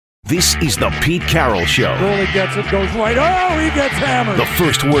This is the Pete Carroll Show. Gurley gets it, goes right. Oh, he gets hammered. The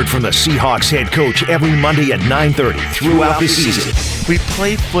first word from the Seahawks head coach every Monday at 9:30 throughout the season. We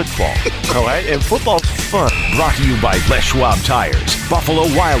play football, all right? And football's fun. Brought to you by Les Schwab Tires,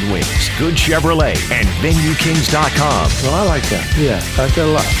 Buffalo Wild Wings, Good Chevrolet, and VenueKings.com. Well, I like that. Yeah, I like that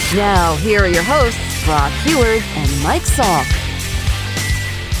a lot. Now, here are your hosts, Brock Heward and Mike Salk.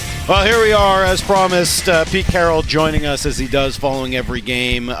 Well, here we are, as promised. Pete Carroll joining us as he does following every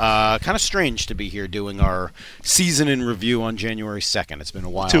game. Kind of strange to be here doing our season in review on January 2nd. It's been a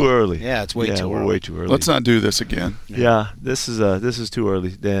while. Too early. Yeah, it's way too early. We're way too early. Let's not do this again. Yeah, this is too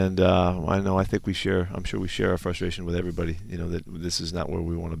early, and I think I'm sure we share our frustration with everybody. You know that this is not where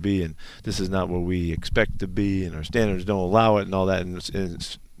we want to be, and this is not where we expect to be, and our standards don't allow it, and all that. And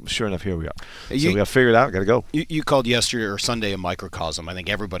it's sure enough, here we are. So we got to figure it out. Got to go. You called yesterday or Sunday a microcosm. I think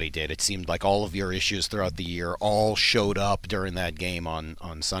everybody did. It seemed like all of your issues throughout the year all showed up during that game on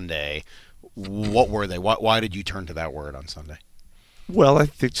Sunday. What were they? Why did you turn to that word on Sunday? Well, I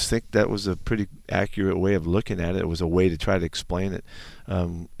just think that was a pretty accurate way of looking at it. It was a way to try to explain it.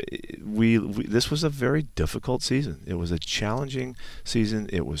 This was a very difficult season. It was a challenging season.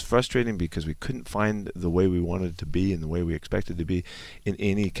 It was frustrating because we couldn't find the way we wanted it to be and the way we expected it to be in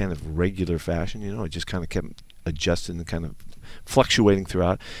any kind of regular fashion. You know, it just kind of kept adjusting and kind of fluctuating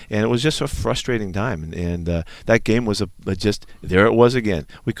throughout, and it was just a frustrating time. And that game was just there. It was again.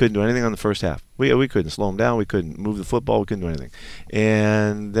 We couldn't do anything on the first half. We couldn't slow them down. We couldn't move the football. We couldn't do anything.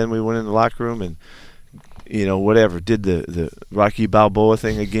 And then we went in the locker room and, you know, whatever, did the Rocky Balboa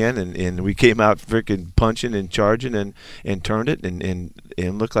thing again, and we came out freaking punching and charging and turned it and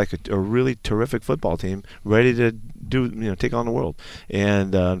looked like a really terrific football team, ready to take on the world.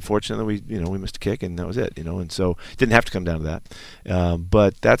 And unfortunately, we missed a kick, and that was it. And so it didn't have to come down to that.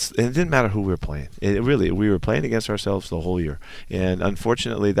 But it didn't matter who we were playing. We were playing against ourselves the whole year, and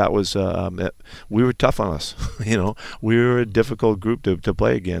unfortunately, that was we were tough on us. We were a difficult group to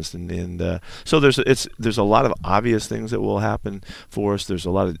play against, and so there's a lot of obvious things that will happen for us. There's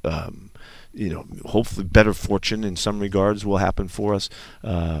a lot of hopefully better fortune in some regards will happen for us.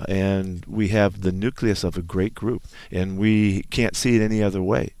 And we have the nucleus of a great group, and we can't see it any other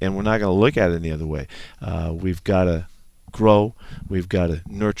way, and we're not going to look at it any other way. We've got to grow. We've got to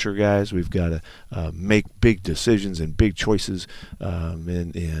nurture guys. We've got to make big decisions and big choices.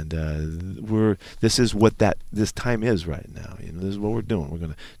 This is what this time is right now. This is what we're doing. We're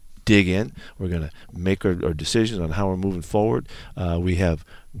going to dig in. We're going to make our decisions on how we're moving forward.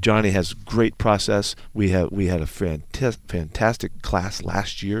 Johnny has great process. We had a fantastic class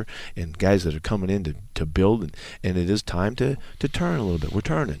last year, and guys that are coming in to build, and it is time to turn a little bit. We're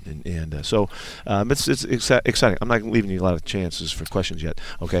turning, and so it's exciting. I'm not leaving you a lot of chances for questions yet.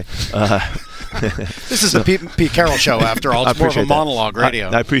 Okay. This is the Pete Carroll Show, after all. It's more of a monologue radio.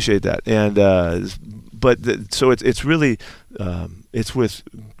 I appreciate that, and so it's really it's with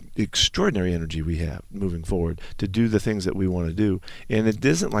extraordinary energy we have moving forward to do the things that we want to do, and it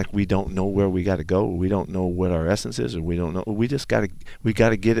isn't like we don't know where we got to go. We don't know what our essence is, or we don't know. We just got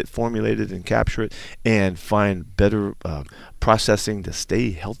to get it formulated and capture it, and find better processing to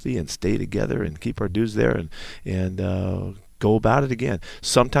stay healthy and stay together and keep our dudes there and go about it again.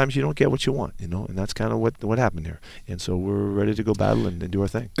 Sometimes you don't get what you want, and that's kind of what happened here. And so we're ready to go battle and do our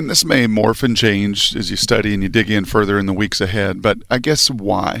thing. And this may morph and change as you study and you dig in further in the weeks ahead, but I guess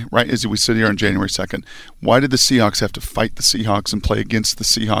why, right, as we sit here on January 2nd, why did the Seahawks have to fight the Seahawks and play against the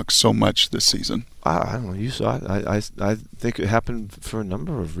Seahawks so much this season? I don't know. You saw it. I think it happened for a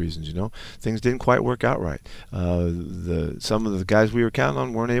number of reasons. Things didn't quite work out right. Some of the guys we were counting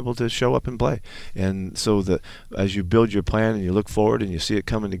on weren't able to show up and play, and so as you build your plan and you look forward and you see it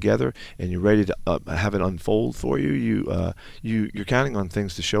coming together and you're ready to have it unfold for you, you're counting on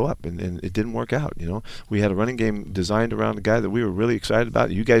things to show up, and it didn't work out. We had a running game designed around a guy that we were really excited about.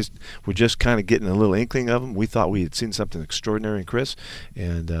 You guys were just kind of getting a little inkling of him. We thought we had seen something extraordinary in Chris,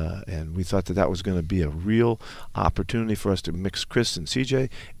 and we thought that was going to be a real opportunity for us to mix Chris and CJ,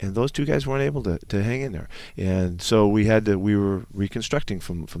 and those two guys weren't able to hang in there, and so we were reconstructing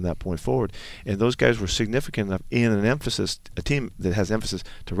from that point forward, and those guys were significant enough in a team that has emphasis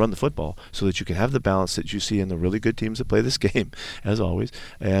to run the football, so that you can have the balance that you see in the really good teams that play this game, as always,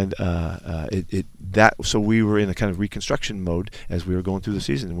 and so we were in a kind of reconstruction mode as we were going through the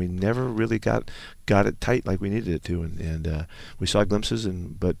season, and we never really got it tight like we needed it to, and we saw glimpses,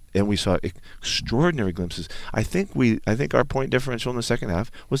 and we saw extraordinary glimpses. I think our point differential in the second half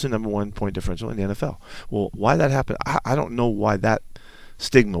was the number one point differential in the NFL. Well, why that happened, I don't know why that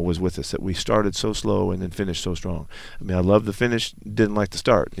stigma was with us, that we started so slow and then finished so strong. I mean, I love the finish, didn't like the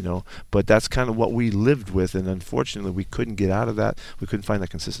start, but that's kind of what we lived with, and unfortunately we couldn't get out of that. We couldn't find that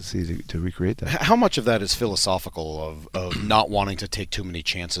consistency to recreate that. How much of that is philosophical of not wanting to take too many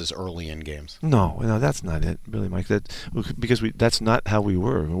chances early in games? No, that's not it, really, Mike. Because that's not how we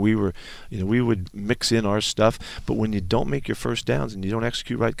were. We were, we would mix in our stuff, but when you don't make your first downs and you don't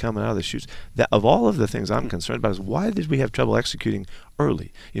execute right coming out of the chutes, that of all of the things I'm concerned about is why did we have trouble executing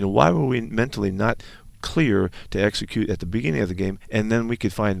early? Why were we mentally not clear to execute at the beginning of the game, and then we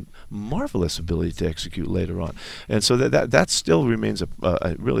could find marvelous ability to execute later on? And so that still remains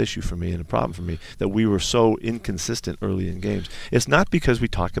a real issue for me and a problem for me, that we were so inconsistent early in games. It's not because we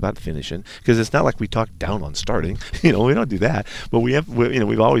talk about finishing, because it's not like we talk down on starting. We don't do that, but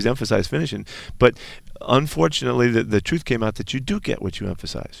we've always emphasized finishing. But unfortunately, the truth came out that you do get what you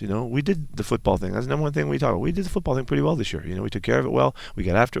emphasize. We did the football thing. That's the number one thing we talk about. We did the football thing pretty well this year. We took care of it well. We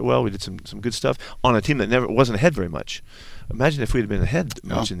got after it well. We did some good stuff on a team that never wasn't ahead very much. Imagine if we'd have been ahead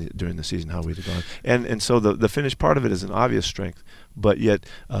much during the season, how we'd have gone. And so the finish part of it is an obvious strength, but yet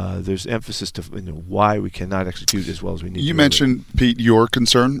there's emphasis to why we cannot execute as well as we need to. You mentioned, Pete, your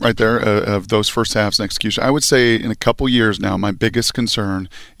concern right there of those first halves and execution. I would say in a couple years now, my biggest concern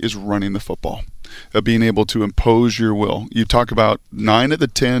is running the football. Being able to impose your will. You talk about 9 of the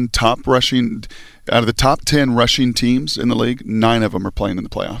 10 top rushing, out of the top 10 rushing teams in the league, 9 of them are playing in the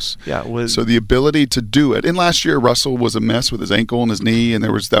playoffs. Yeah. So the ability to do it. And last year, Russell was a mess with his ankle and his knee, and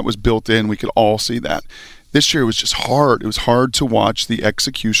that was built in. We could all see that. This year it was just hard. It was hard to watch the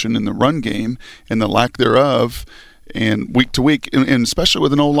execution in the run game and the lack thereof. And week to week, and especially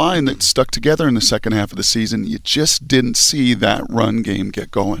with an O-line that stuck together in the second half of the season, you just didn't see that run game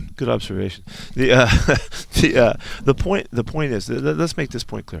get going. Good observation. The point is, let's make this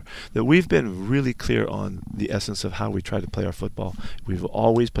point clear, that we've been really clear on the essence of how we try to play our football. We've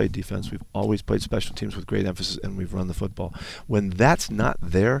always played defense. We've always played special teams with great emphasis, and we've run the football. When that's not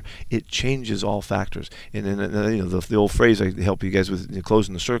there, it changes all factors. And the old phrase I help you guys with,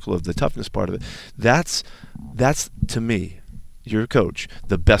 closing the circle of the toughness part of it. That's to me, your coach,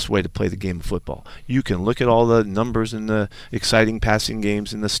 the best way to play the game of football. You can look at all the numbers and the exciting passing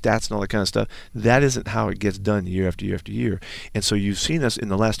games and the stats and all that kind of stuff. That isn't how it gets done year after year after year. And so you've seen us in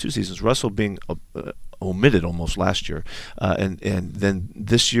the last 2 seasons, Russell being omitted almost last year, and then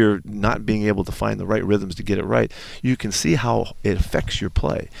this year not being able to find the right rhythms to get it right. You can see how it affects your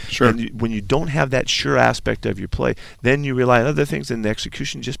play. Sure. And when you don't have that sure aspect of your play, then you rely on other things, and the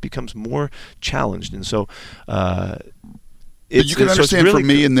execution just becomes more challenged. And so you can understand really, for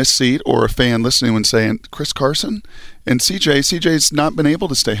me in this seat or a fan listening when saying, Chris Carson and CJ's not been able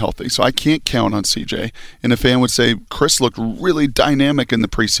to stay healthy, so I can't count on CJ. And a fan would say, Chris looked really dynamic in the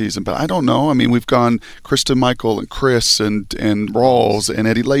preseason, but I don't know. I mean, we've gone Krista Michael and Chris and Rawls and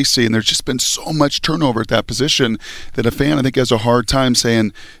Eddie Lacy, and there's just been so much turnover at that position that a fan, I think, has a hard time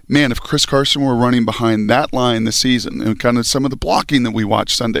saying, man, if Chris Carson were running behind that line this season and kind of some of the blocking that we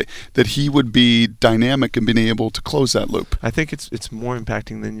watched Sunday, that he would be dynamic and being able to close that loop. I think it's more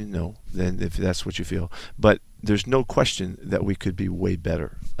impacting than if that's what you feel. But there's no question that we could be way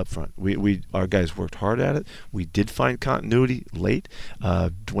better up front. Our guys worked hard at it. We did find continuity late.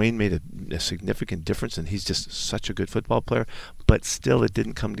 Dwayne made a significant difference, and he's just such a good football player. But still, it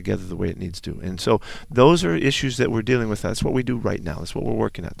didn't come together the way it needs to. And so those are issues that we're dealing with. That's what we do right now. That's what we're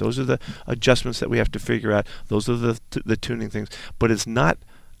working at. Those are the adjustments that we have to figure out. Those are the tuning things. But it's not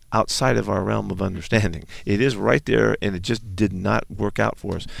outside of our realm of understanding. It is right there, and it just did not work out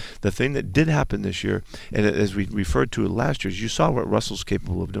for us. The thing that did happen this year, and as we referred to it last year, is you saw what Russell's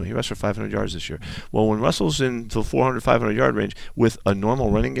capable of doing. He rushed for 500 yards this year. Well, when Russell's in the 400, 500-yard range with a normal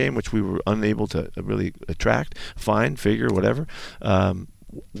running game, which we were unable to really attract, find, figure, whatever,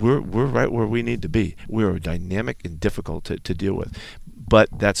 we're right where we need to be. We're dynamic and difficult to deal with.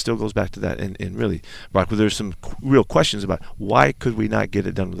 But that still goes back to that. And really, Brock, there's some real questions about why could we not get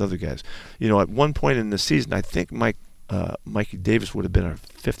it done with other guys. At one point in the season, I think Mikey Davis would have been our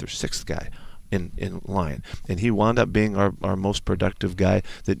 5th or 6th guy in line. And he wound up being our most productive guy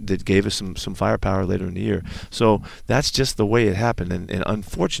that gave us some firepower later in the year. So that's just the way it happened. And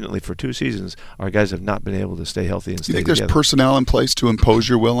unfortunately, for 2 seasons, our guys have not been able to stay healthy and stay together. Do you think there's personnel in place to impose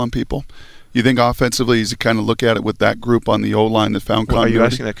your will on people? You think offensively, as you kind of look at it with that group on the O-line that found continuity? Are you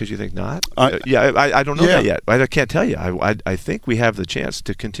asking that because you think not? I don't know that yet. I can't tell you. I think we have the chance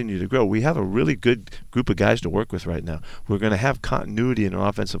to continue to grow. We have a really good group of guys to work with right now. We're going to have continuity in our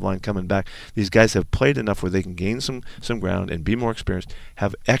offensive line coming back. These guys have played enough where they can gain some ground and be more experienced,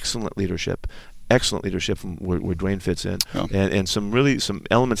 have excellent leadership. excellent leadership from where Dwayne fits in, and some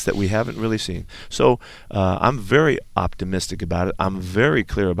elements that we haven't really seen. So I'm very optimistic about it. I'm very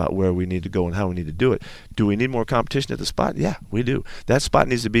clear about where we need to go and how we need to do it. Do we need more competition at the spot? Yeah, we do. That spot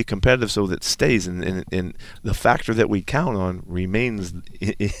needs to be competitive so that it stays, and the factor that we count on remains,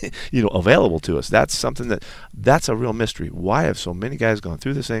 available to us. That's something that's a real mystery. Why have so many guys gone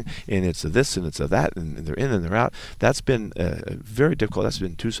through this thing, and it's a this and it's a that, and they're in and they're out? That's been very difficult. That's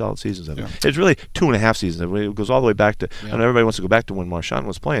been 2 solid seasons of it. It's really 2.5 seasons. It goes all the way back to, I know everybody wants to go back to when Marshawn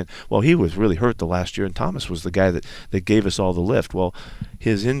was playing. Well, he was really hurt the last year, and Thomas was the guy that gave us all the lift. Well,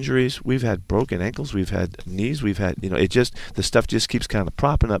 his injuries, we've had broken ankles, we've had knees, we've had, the stuff just keeps kind of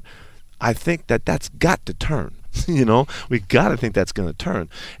propping up. I think that's got to turn. We got to think that's going to turn.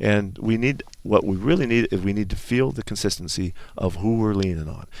 And what we really need is we need to feel the consistency of who we're leaning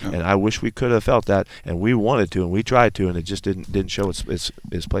on. And I wish we could have felt that, and we wanted to, and we tried to, and it just didn't show its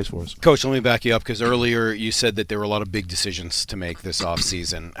place for us. Coach, let me back you up, because earlier you said that there were a lot of big decisions to make this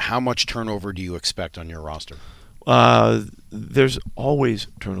offseason. How much turnover do you expect on your roster? There's always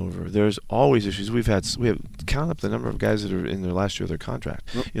turnover. There's always issues. We have count up the number of guys that are in their last year of their contract.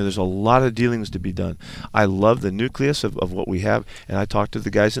 There's a lot of dealings to be done. I love the nucleus of what we have, and I talk to the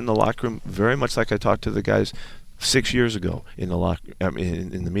guys in the locker room very much like I talked to the guys 6 years ago in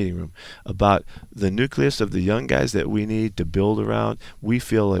the meeting room about the nucleus of the young guys that we need to build around. We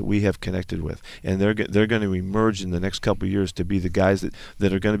feel that we have connected with, and they're going to emerge in the next couple of years to be the guys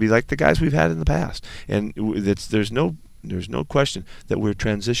that are going to be like the guys we've had in the past. And there's no question that we're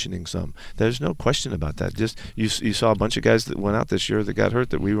transitioning some. There's no question about that. Just you saw a bunch of guys that went out this year that got hurt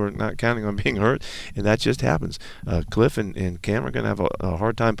that we were not counting on being hurt, and that just happens. Cliff and Cam are going to have a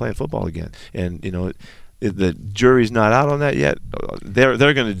hard time playing football again, and the jury's not out on that yet. They're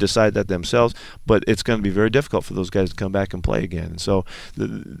going to decide that themselves, but it's going to be very difficult for those guys to come back and play again. And so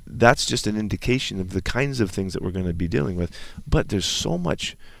that's just an indication of the kinds of things that we're going to be dealing with. But there is so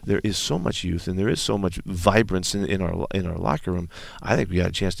much youth, and there is so much vibrance in our locker room. I think we got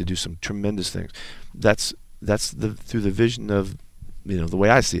a chance to do some tremendous things. That's through the vision of the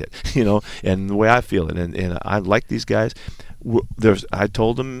way I see it, and the way I feel it. And I like these guys. I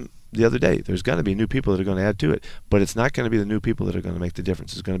told them the other day, there's going to be new people that are going to add to it, but it's not going to be the new people that are going to make the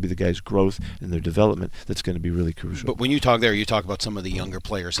difference. It's going to be the guys' growth and their development that's going to be really crucial. But when you talk about some of the younger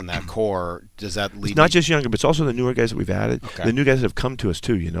players in that core. Does that lead? It's not just younger, but it's also the newer guys that we've added. Okay. The new guys that have come to us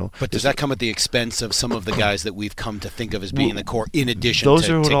too. But does that come at the expense of some of the guys that we've come to think of as being the core? In addition, those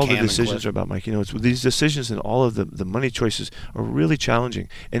to are what to all Cam the decisions are about, Mike. These decisions and all of the money choices are really challenging.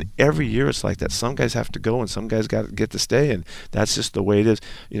 And every year it's like that. Some guys have to go, and some guys get to stay, and that's just the way it is.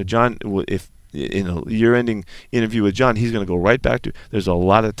 John, if in a year-ending interview with John, he's going to go right back to, there's a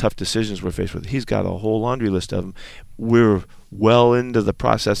lot of tough decisions we're faced with. He's got a whole laundry list of them. We're well into the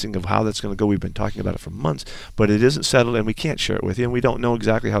processing of how that's going to go. We've been talking about it for months, but it isn't settled, and we can't share it with you, and we don't know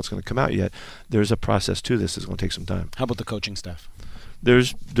exactly how it's going to come out yet. There's a process to this. It's going to take some time. How about the coaching staff?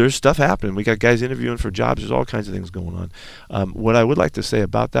 There's stuff happening. We got guys interviewing for jobs. There's all kinds of things going on. What I would like to say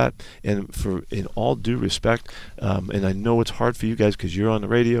about that, and in all due respect, and I know it's hard for you guys because you're on the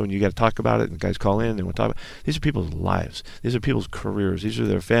radio and you got to talk about it, and guys call in and we'll talk about it. These are people's lives. These are people's careers. These are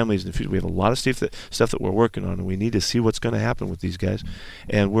their families in the future. We have a lot of stuff that we're working on, and we need to see what's going to happen with these guys.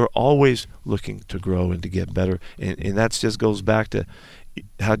 And we're always looking to grow and to get better. And that just goes back to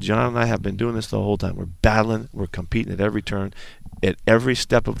how John and I have been doing this the whole time. We're battling. We're competing at every turn. At every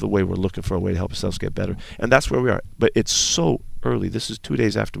step of the way, we're looking for a way to help ourselves get better. And that's where we are. But it's so early. This is 2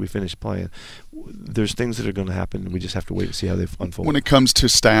 days after we finish playing. There's things that are going to happen, and we just have to wait to see how they unfold. When it comes to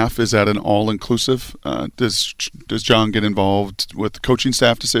staff, is that an all-inclusive? Does John get involved with coaching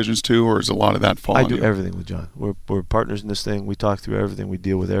staff decisions too, or is a lot of that fall on you? I do everything with John. We're partners in this thing. We talk through everything. We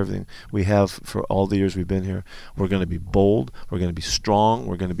deal with everything. We have for all the years we've been here. We're going to be bold. We're going to be strong.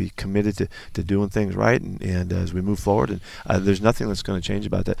 We're going to be committed to doing things right, and as we move forward. And there's nothing that's going to change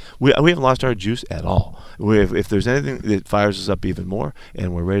about that. We haven't lost our juice at all. If there's anything that fires us up even more,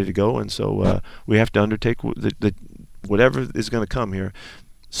 and we're ready to go, and so we have to undertake whatever is going to come here.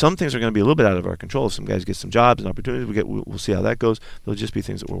 Some things are going to be a little bit out of our control. If some guys get some jobs and opportunities, we'll see how that goes. They'll just be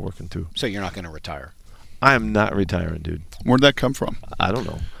things that we're working through. So you're not going to retire? I am not retiring, dude. Where'd that come from? I don't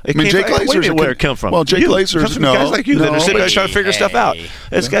know. Jay Glazer's where it come from? Well, Jay Glazer's guys like you that are sitting there trying to figure stuff out.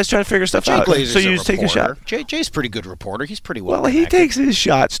 This guy's trying to figure stuff Jay out. Glazer's So you just take a shot. Jay's a pretty good reporter. He's pretty well. Well, he takes his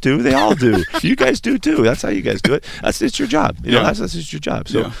shots too. They all do. You guys do too. That's how you guys do it. It's your job. You know, that's just your job.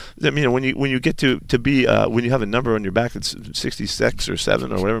 So I mean, when you get to be when you have a number on your back that's 66 or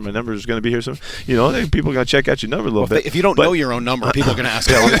 7 or whatever my number is going to be here soon, you know, then people are going to check out your number a little bit. If you don't know your own number, people are going to ask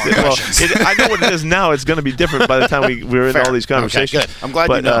you more questions. I know what it is now. It's going to be different by the time we're in all these conversations. Okay, good. I'm glad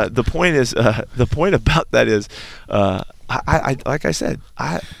but, you know. The point is, the point about that is, I like I said,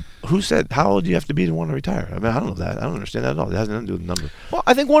 who said how old do you have to be to want to retire? I mean, I don't know that. I don't understand that at all. It has nothing to do with the number. Well,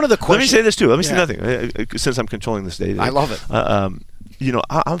 I think one of the questions. Let me say this too. Let me say nothing. Since I'm controlling this day, I love it. You know,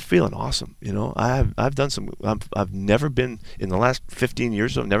 I'm feeling awesome. You know, I've done some. I've never been in the last 15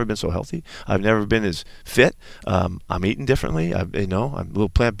 years. I've never been so healthy. I've never been as fit. I'm eating differently. I'm a little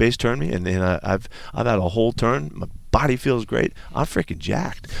plant-based turn me, and I've had a whole turn. My body feels great. I'm freaking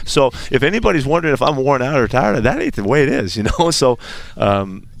jacked. So if anybody's wondering if I'm worn out or tired, that ain't the way it is. You know. So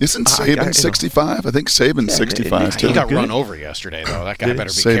isn't Saban 65? I think Saban's 65 too. He got run over yesterday, though. That guy better be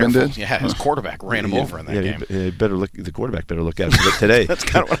Saban careful. Did? Yeah, his quarterback ran him over in that game. The quarterback better look at him today. That's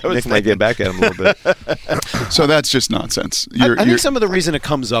kind of what I was Nick thinking. might get back at him a little bit. So that's just nonsense. I think some of the reason it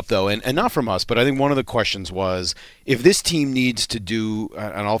comes up, though, and not from us, but I think one of the questions was if this team needs to do,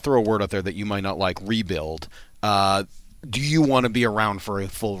 and I'll throw a word out there that you might not like, rebuild, do you want to be around for a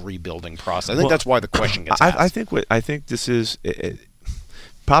full rebuilding process? I think that's why the question gets asked. I think this is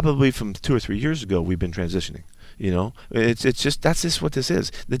probably from 2 or 3 years ago we've been transitioning. You know, it's just that's just what this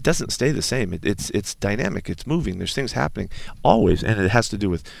is. It doesn't stay the same. It's dynamic. It's moving. There's things happening always, and it has to do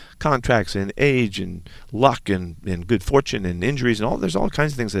with contracts and age and luck and good fortune and injuries and all. There's all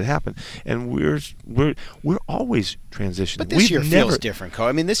kinds of things that happen, and we're always transitioning. But this year feels different, Co.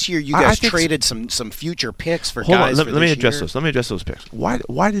 I mean, this year you guys traded some future picks for guys. Let me address those. Let me address those picks.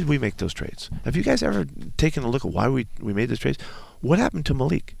 Why did we make those trades? Have you guys ever taken a look at why we made those trades? What happened to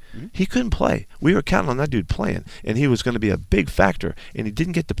Malik? He couldn't play. We were counting on that dude playing, and he was going to be a big factor, and he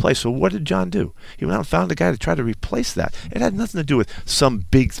didn't get to play. So what did John do? He went out and found a guy to try to replace that. It had nothing to do with some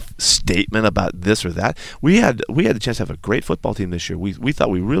big statement about this or that. We had the chance to have a great football team this year. We thought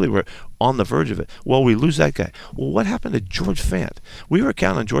we really were on the verge of it. Well, we lose that guy. Well, what happened to George Fant? We were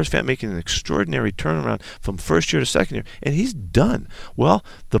counting on George Fant making an extraordinary turnaround from first year to second year, and he's done. Well,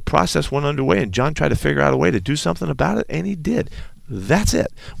 the process went underway, and John tried to figure out a way to do something about it, and he did. That's it.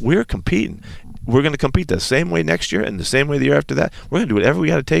 We're competing. We're going to compete the same way next year and the same way the year after that. We're going to do whatever we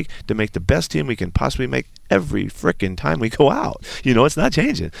got to take to make the best team we can possibly make every frickin' time we go out. You know, it's not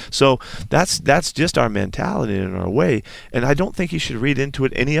changing. So that's just our mentality and our way. And I don't think you should read into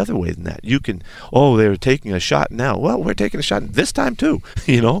it any other way than that. You can, they're taking a shot now. Well, we're taking a shot this time too,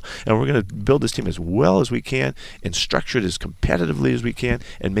 you know, and we're going to build this team as well as we can and structure it as competitively as we can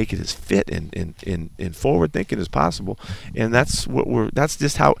and make it as fit and forward thinking as possible. And that's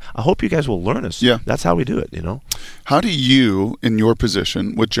just how I hope you guys will learn us. Yeah. That's how we do it, you know. How do you, in your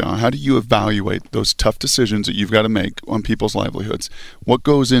position with John, how do you evaluate those tough decisions that you've got to make on people's livelihoods? What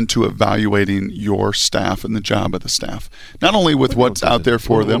goes into evaluating your staff and the job of the staff? Not only with what's out there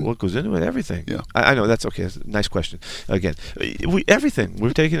for them. What goes into it? Everything. Yeah. I know. That's okay. That's a nice question. Again, everything.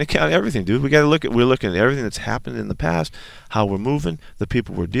 We're taking into account everything, dude. We're looking at everything that's happened in the past, how we're moving, the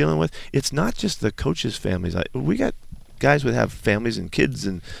people we're dealing with. It's not just the coaches' families. We got guys would have families and kids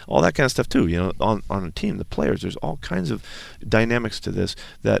and all that kind of stuff too, you know, on a team, the players. There's all kinds of dynamics to this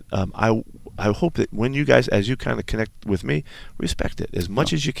that I hope that when you guys, as you kind of connect with me, respect it as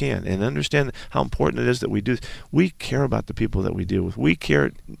much as you can and understand how important it is that we do. We care about the people that we deal with. We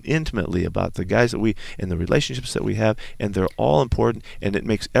care intimately about the guys and the relationships that we have, and they're all important, and it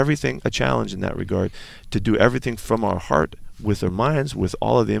makes everything a challenge in that regard to do everything from our heart with our minds, with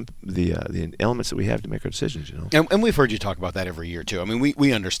all of the elements that we have to make our decisions, you know. And we've heard you talk about that every year too. I mean,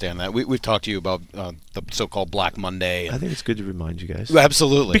 we understand that. We've talked to you about the so-called Black Monday. I think it's good to remind you guys.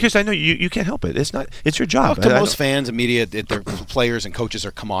 Absolutely, because I know you can't help it. It's your job. Look, to most fans and media, their players and coaches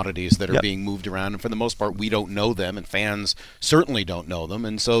are commodities that are being moved around, and for the most part, we don't know them, and fans certainly don't know them,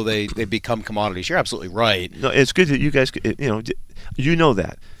 and so they become commodities. You're absolutely right. No, it's good that you guys, you know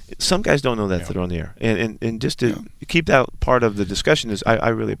that. Some guys don't know that are on the air, and just to keep that part of the discussion is I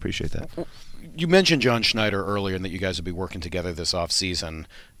really appreciate that. You mentioned John Schneider earlier and that you guys would be working together this offseason.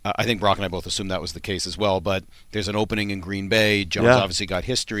 I think Brock and I both assumed that was the case as well, but there's an opening in Green Bay. John's obviously got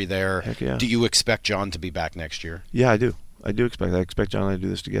history there. Heck yeah. Do you expect John to be back next year? Yeah, I do. I expect John and I to do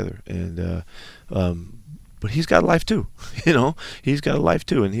this together, and but he's got a life too. He's got a life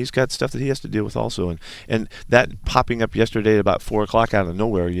too, and he's got stuff that he has to deal with also. And that popping up yesterday at about 4 o'clock out of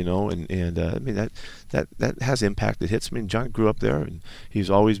nowhere, I mean that has impact. It hits me. And John grew up there, and he's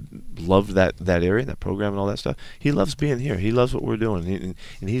always loved that area, and that program, and all that stuff. He loves being here. He loves what we're doing,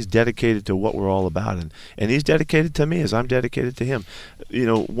 and he's dedicated to what we're all about, and he's dedicated to me as I'm dedicated to him.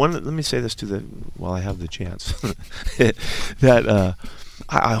 Let me say this while I have the chance, that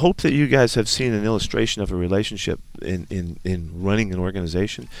I hope that you guys have seen an illustration of a relationship in running an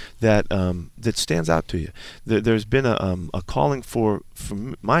organization that stands out to you. There's been a calling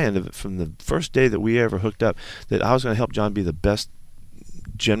from my end of it, from the first day that we ever hooked up, that I was going to help John be the best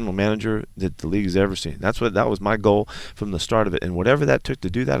general manager that the league has ever seen. That was my goal from the start of it, and whatever that took to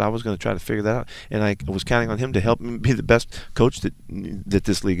do that, I was going to try to figure that out, and I was counting on him to help me be the best coach that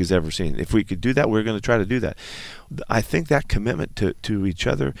this league has ever seen. If we could do that, we're going to try to do that. I think that commitment to each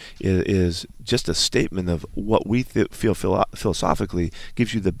other is just a statement of what we feel philosophically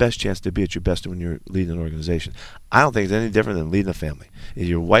gives you the best chance to be at your best when you're leading an organization. I don't think it's any different than leading a family.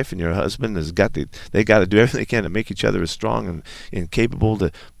 Your wife and your husband they got to do everything they can to make each other as strong and capable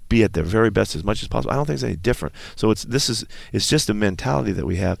to be at their very best as much as possible. I don't think it's any different. So it's just a mentality that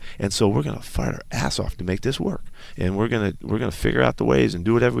we have, and so we're going to fight our ass off to make this work, and we're going to figure out the ways and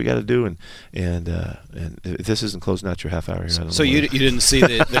do whatever we got to do. And if this isn't closing out your half hour here, I don't know. So you didn't see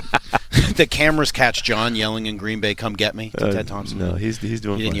the cameras catch John yelling in Green Bay, "Come get me" to Ted Thompson? No, he's doing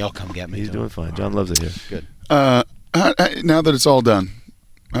fine. He didn't yell, "Come get me." He's doing fine. John loves it here. Good. Now that it's all done,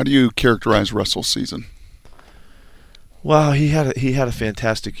 how do you characterize Russell's season? Well, he had a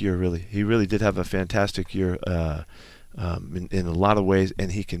fantastic year. Really, he really did have a fantastic year in a lot of ways,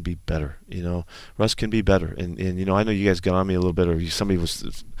 and he can be better. Russ can be better, and I know you guys got on me a little bit, or somebody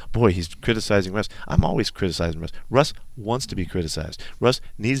was, boy, he's criticizing Russ. I'm always criticizing Russ. Russ wants to be criticized. Russ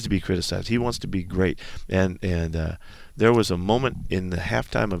needs to be criticized. He wants to be great, and there was a moment in the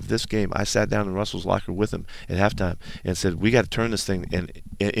halftime of this game. I sat down in Russell's locker with him at halftime and said, we got to turn this thing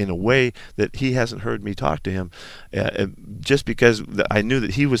in a way that he hasn't heard me talk to him, just because I knew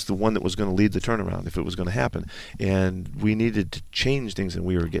that he was the one that was going to lead the turnaround if it was going to happen. And we needed to change things, and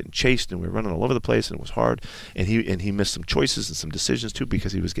we were getting chased, and we were running all over the place, and it was hard. And he missed some choices and some decisions too,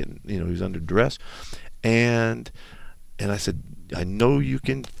 because he was getting, he was under duress. And I said, I know you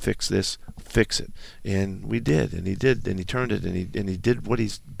can fix this. Fix it. And we did, and he did, and he turned it, and he did what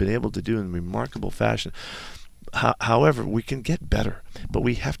he's been able to do in remarkable fashion. However, we can get better, but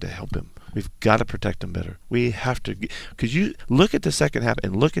we have to help him. We've got to protect him better. We have to, because you look at the second half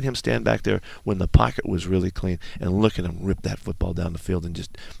and look at him stand back there when the pocket was really clean, and look at him rip that football down the field and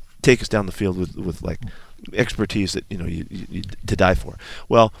just take us down the field with like expertise that you to die for.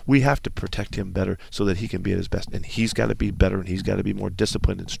 Well, we have to protect him better so that he can be at his best, and he's got to be better, and he's got to be more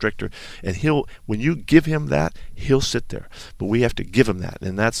disciplined and stricter. And when you give him that, he'll sit there. But we have to give him that,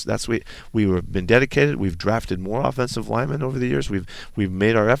 and that's we've been dedicated. We've drafted more offensive linemen over the years. We've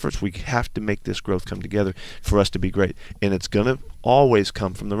made our efforts. We have to make this growth come together for us to be great, and it's gonna always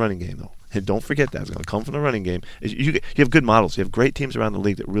come from the running game, though. And don't forget that. It's going to come from the running game. You have good models. You have great teams around the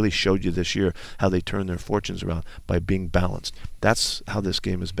league that really showed you this year how they turn their fortunes around by being balanced. That's how this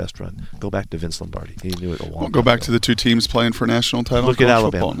game is best run. Go back to Vince Lombardi. He knew it a long time ago. Go back to the two teams playing for a national title. Look at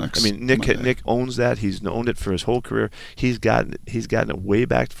Alabama. Next I mean, Nick owns that. He's owned it for his whole career. He's gotten it way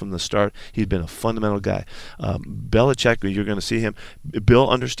back from the start. He's been a fundamental guy. Belichick, you're going to see him. Bill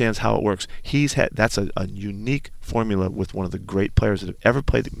understands how it works. That's a unique formula with one of the great players that have ever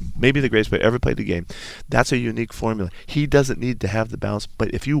played, maybe the greatest player ever played the game. That's a unique formula. He doesn't need to have the balance,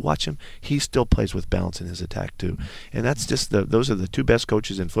 but if you watch him, he still plays with balance in his attack too. And that's just those are the two best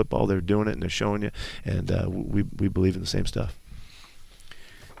coaches in football. They're doing it and they're showing you, and we believe in the same stuff.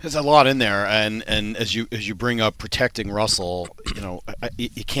 There's a lot in there, and as you bring up protecting Russell,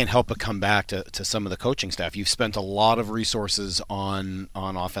 you can't help but come back to some of the coaching staff. You've spent a lot of resources on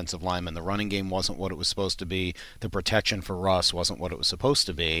offensive linemen. The running game wasn't what it was supposed to be. The protection for Russ wasn't what it was supposed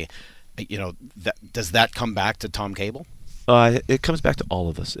to be. Does that come back to Tom Cable? It comes back to all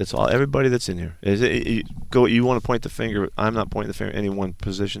of us. It's everybody that's in here. You want to point the finger? I'm not pointing the finger at any one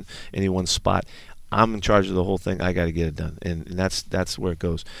position, any one spot. I'm in charge of the whole thing. I got to get it done, and that's where it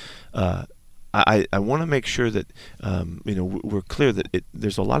goes. I want to make sure that we're clear that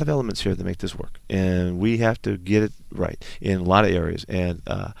there's a lot of elements here that make this work, and we have to get it right in a lot of areas. And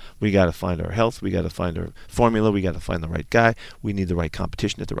we got to find our health, we got to find our formula, we got to find the right guy. We need the right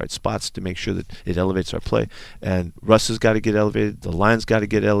competition at the right spots to make sure that it elevates our play. And Russ has got to get elevated. The line's got to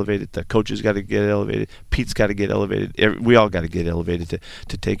get elevated. The coaches got to get elevated. Pete's got to get elevated. We all got to get elevated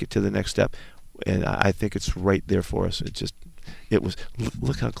to take it to the next step. And I think it's right there for us. It was.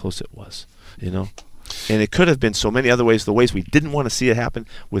 Look how close it was. And it could have been so many other ways, the ways we didn't want to see it happen,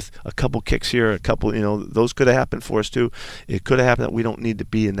 with a couple kicks here, a couple, those could have happened for us too. It could have happened that we don't need to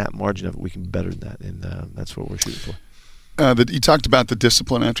be in that margin of it. We can be better than that, and that's what we're shooting for. You talked about the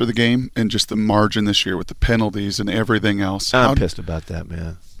discipline after the game and just the margin this year with the penalties and everything else. I'm pissed about that,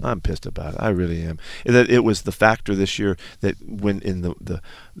 man. I'm pissed about it. I really am. That it was the factor this year that when in the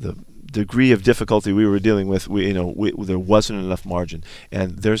degree of difficulty we were dealing with, there wasn't enough margin,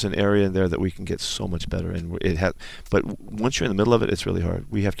 and there's an area in there that we can get so much better. And but once you're in the middle of it, it's really hard.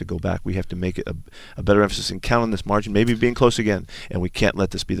 We have to go back. We have to make it a better emphasis and count on this margin, maybe being close again, and we can't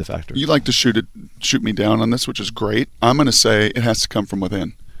let this be the factor. You like to shoot me down on this, which is great. I'm going to say it has to come from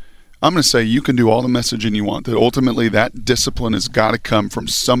within. I'm going to say you can do all the messaging you want. That ultimately that discipline has got to come from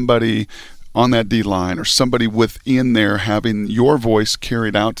somebody on that D line or somebody within there having your voice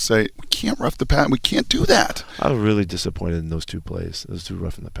carried out to say, we can't rough the pass. We can't do that. I was really disappointed in those two plays, those two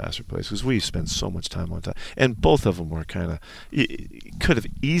roughing the passer plays, because we spent so much time on time. And both of them were kind of – could have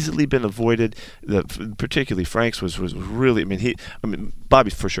easily been avoided. Particularly Frank's was really – Bobby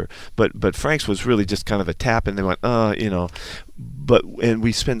for sure. But Frank's was really just kind of a tap, and they went, and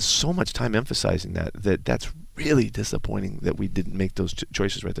we spend so much time emphasizing that's really disappointing that we didn't make those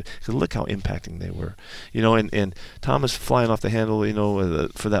choices right there. Because look how impacting they were, And Thomas flying off the handle,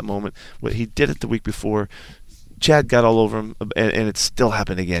 for that moment. What he did it the week before. Chad got all over him, and it still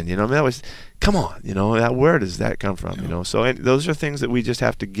happened again. That was, come on, where does that come from? Yeah. So those are things that we just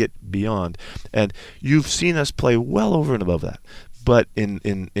have to get beyond. And you've seen us play well over and above that. But in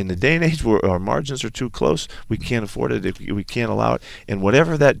the day and age where our margins are too close, we can't afford it. We can't allow it. And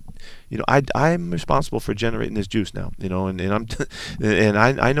whatever that, I'm responsible for generating this juice now. And I'm, and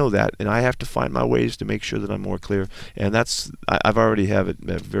I know that, and I have to find my ways to make sure that I'm more clear. And I've already have it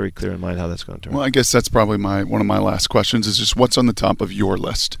very clear in mind how that's going to turn. Well, I guess that's probably one of my last questions is just what's on the top of your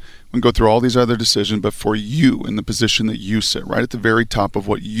list. We can go through all these other decisions, but for you in the position that you sit, right at the very top of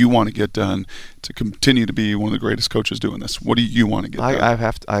what you want to get done to continue to be one of the greatest coaches doing this, what do you want to get done?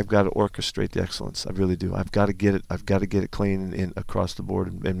 I've got to orchestrate the excellence. I really do. I've got to get it clean and across the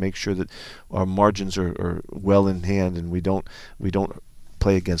board and make sure that our margins are well in hand and we don't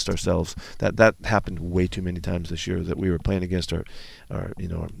play against ourselves. That happened way too many times this year, that we were playing against our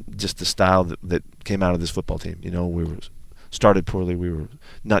just the style that came out of this football team. We were started poorly. We were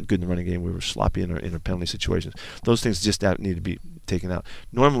not good in the running game. We were sloppy in our penalty situations. Those things just need to be taken out.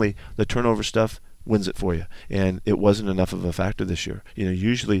 Normally, the turnover stuff wins it for you, and it wasn't enough of a factor this year.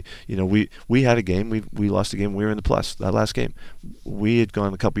 Usually, we had a game. We lost a game. We were in the plus that last game. We had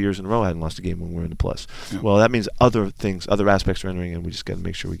gone a couple years in a row, hadn't lost a game when we were in the plus. Yeah. Well, that means other aspects are entering, and we just got to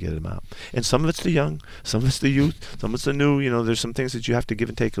make sure we get them out. And some of it's the young, some of it's the youth, some of it's the new. There's some things that you have to give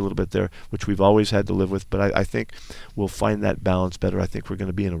and take a little bit there, which we've always had to live with. But I think we'll find that balance better. I think we're going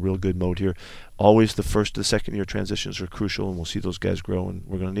to be in a real good mode here. Always the first to the second year transitions are crucial, and we'll see those guys grow, and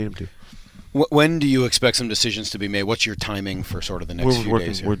we're going to need them to. When do you expect some decisions to be made? What's your timing for sort of the next few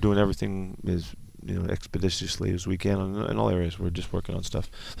days here? We're doing everything as expeditiously as we can in all areas. We're just working on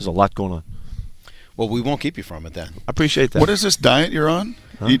stuff. There's a lot going on. Well, we won't keep you from it then. I appreciate that. What is this diet you're on?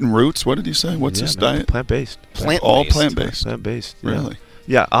 Huh? Eating roots? What did you say? What's this diet? Plant-based. All plant-based. Plant-based. Really?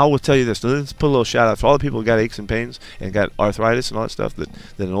 Yeah, I will tell you this. Let's put a little shout out for all the people who got aches and pains and got arthritis and all that stuff that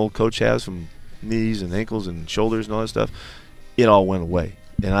an old coach has from knees and ankles and shoulders and all that stuff. It all went away.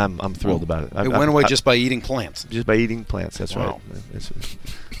 And I'm thrilled about it. It went away just by eating plants. Just by eating plants, that's wow. Right.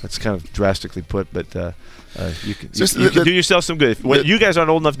 That's kind of drastically put, but you can do yourself some good. You guys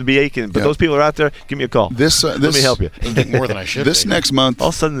aren't old enough to be aching, but those people are out there, give me a call. Let me help you. I think more than I should. This next month. All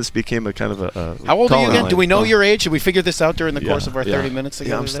of a sudden, this became a kind of a How old are you again? Do we know your age? Did we figure this out during the course of our 30 minutes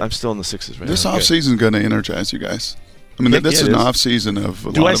together? Yeah, I'm still in the 6s right now. This offseason is going to energize you guys. This is an off season of a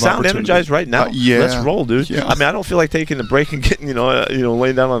lot of opportunity. Do I sound energized right now? Yeah. Let's roll, dude. Yeah. I don't feel like taking a break and getting,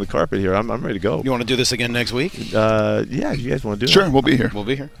 laying down on the carpet here. I'm ready to go. You want to do this again next week? Yeah, if you guys want to do it. Sure, we'll be here. We'll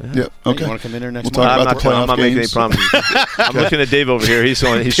be here. Yeah. Okay. You want to come in here next we'll month? talk about the playoff I'm not making any promises. I'm looking at Dave over here. He's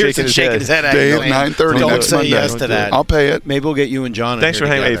shaking his head. Day at 9:30 Don't next say Monday. yes to that. I'll pay it. Maybe we'll get you and John. Thanks for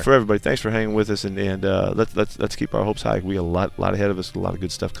hanging. together. For everybody. Thanks for hanging with us, and let's keep our hopes high. We got a lot ahead of us. A lot of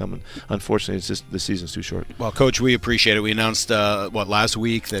good stuff coming. Unfortunately, it's just the season's too short. Well, Coach, we appreciate it. We announced last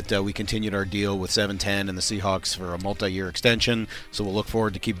week that we continued our deal with 710 and the Seahawks for a multi-year extension. So we'll look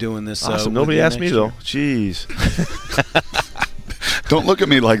forward to keep doing this. Awesome. Nobody asked me though. Jeez. Don't look at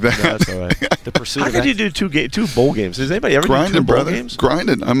me like that. No, that's all right. The pursuit. How could you do two bowl games? Does anybody ever do two bowl games?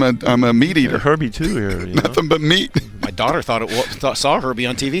 Grinding. I'm a meat eater. Herbie too here. Nothing but meat. My daughter saw Herbie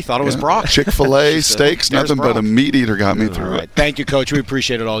on TV, thought it was Brock. Chick-fil-A steaks, nothing but a meat eater got me through it. Thank you, Coach. We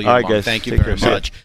appreciate it all year long. Guys, Thank you very much.